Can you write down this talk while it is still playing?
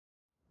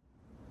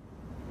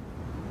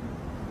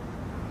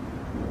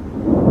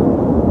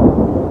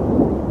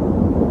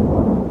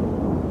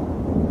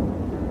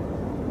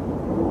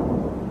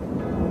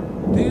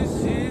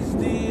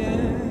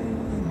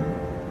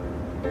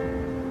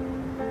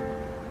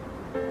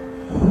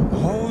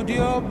Hold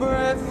your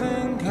breath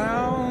and count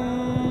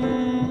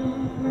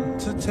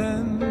to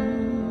 10.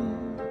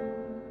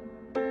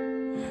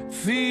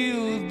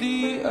 Feel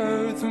the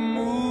earth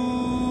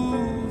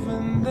move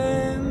and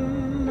then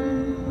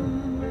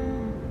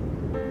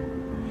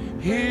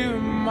hear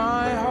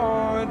my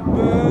heart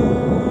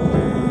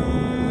burst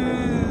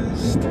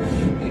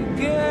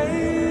again.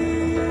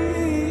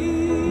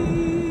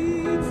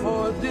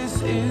 For this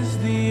is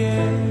the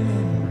end.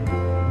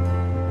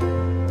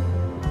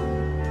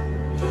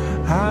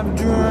 I've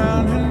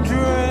drowned and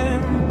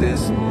dreamt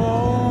this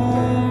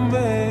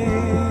moment,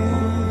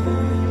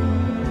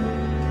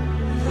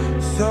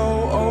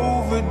 so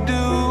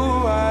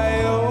overdue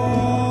I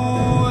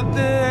owe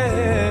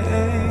them.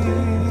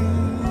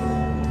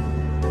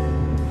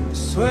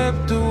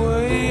 Swept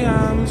away,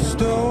 I'm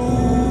stowed.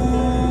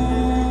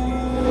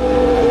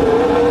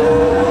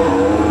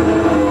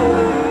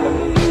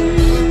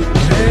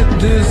 Let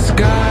the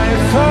sky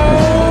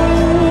fall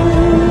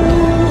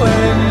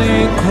and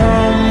it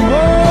crumbles.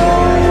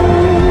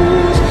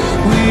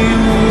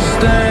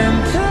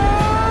 Stand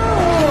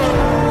tall,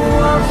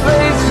 I'll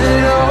face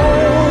it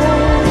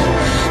all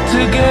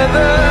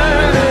together.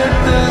 Let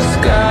the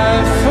sky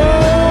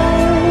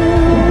fall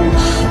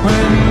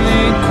when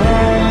it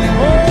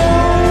crumbles.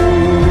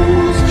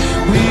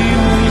 We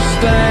will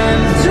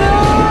stand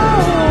tall,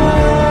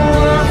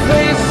 I'll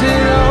face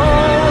it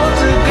all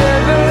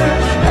together.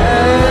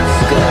 Let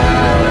sky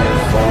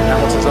fall.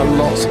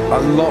 Hamilton's a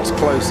lot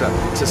closer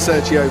to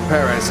Sergio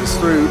Perez as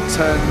through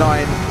turn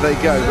 9 they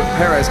go, but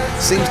Perez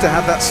seems to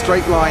have that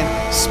straight line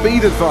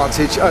speed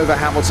advantage over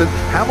Hamilton.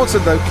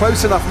 Hamilton though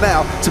close enough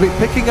now to be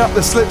picking up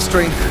the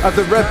slipstream of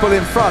the Red Bull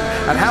in front,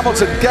 and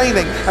Hamilton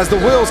gaining as the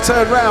wheels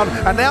turn round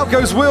and now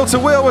goes wheel to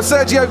wheel with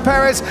Sergio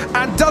Perez.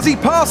 And does he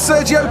pass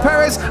Sergio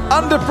Perez?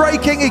 Under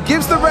braking, he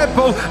gives the Red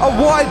Bull a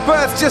wide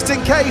berth just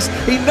in case.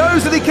 He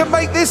knows that he can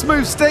make this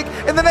move stick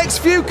in the next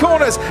few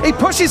corners. He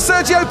pushes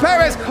Sergio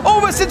Perez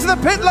almost into the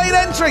pit lane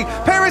entry.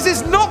 Perez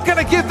is not going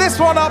to give this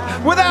one up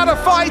without a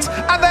fight,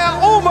 and they are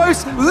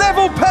almost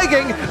level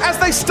pegging as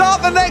they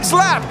start the next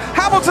lap.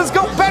 Hamilton's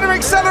got better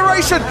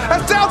acceleration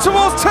as down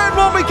towards turn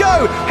 1 we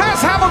go.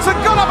 Has Hamilton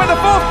got up into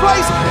 4th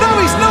place? No,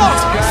 he's not.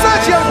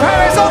 Sergio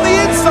Perez on the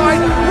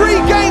inside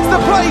regains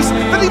the place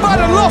that he might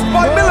have lost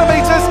by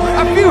millimetres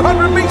a few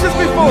hundred metres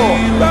before.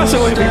 That's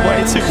always been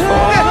way too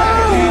far.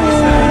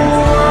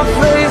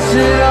 Face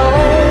it all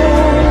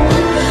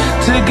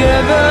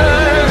together.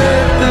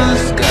 Let the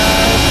sky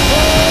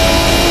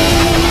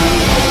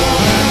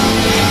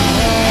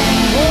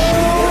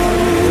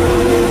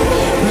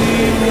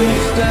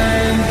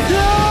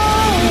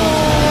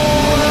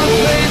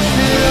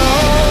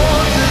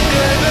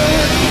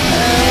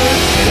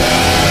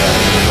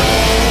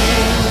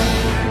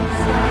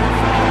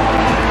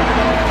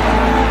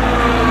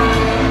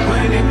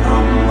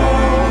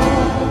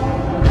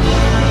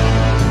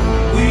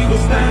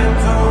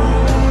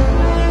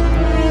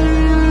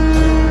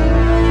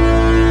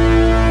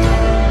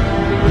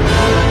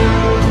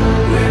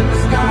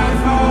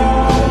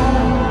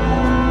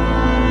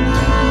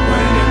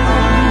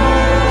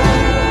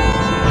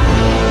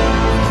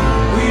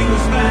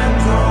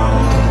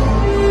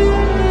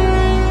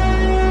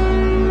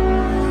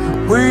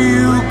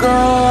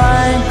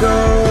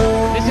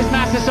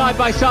side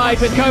by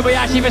side with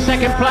Kobayashi for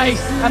 2nd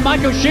place, and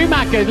Michael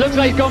Schumacher looks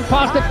like he's gone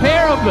past a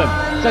pair of them.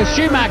 So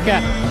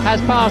Schumacher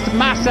has passed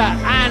Massa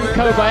and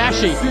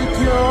Kobayashi.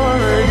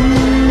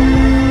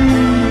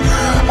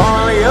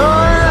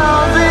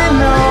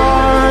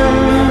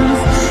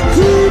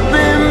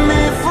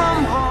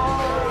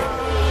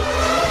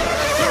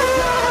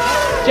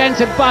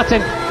 Jenson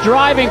Button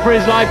driving for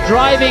his life,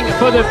 driving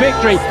for the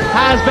victory.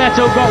 Has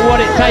Vettel got what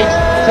it takes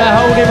to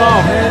hold him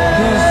off?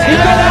 He's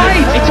got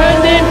 8! He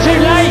turned in too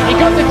late, he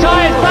got the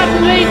tyres.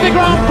 Button leads the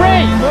Grand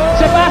Prix.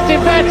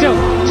 Sebastian Vettel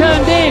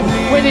turned in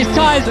with his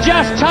tyres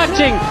just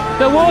touching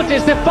the water.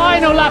 It's the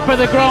final lap of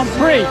the Grand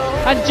Prix,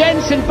 and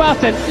Jenson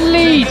Button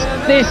leads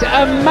this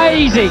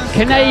amazing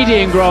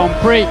Canadian Grand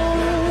Prix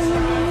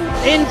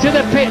into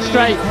the pit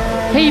straight.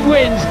 He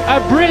wins a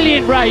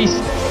brilliant race.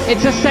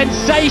 It's a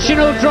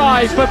sensational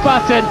drive for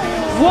Button.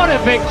 What a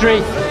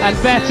victory, and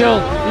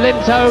Vettel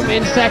limped home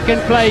in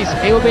 2nd place.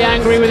 He will be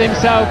angry with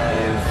himself.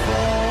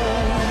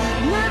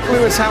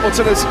 Lewis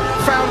Hamilton has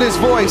found his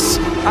voice,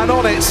 and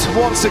on it,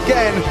 once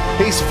again,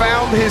 he's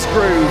found his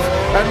groove.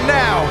 And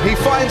now he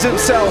finds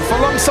himself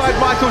alongside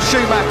Michael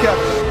Schumacher.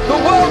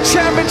 The World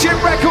Championship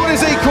record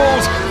is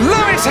equalled.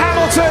 Lewis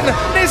Hamilton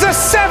is a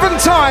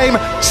 7-time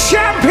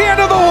champion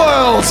of the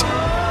world.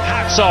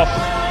 Hats off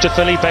to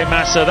Felipe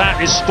Massa.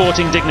 That is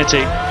sporting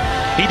dignity.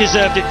 He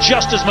deserved it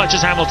just as much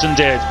as Hamilton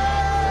did.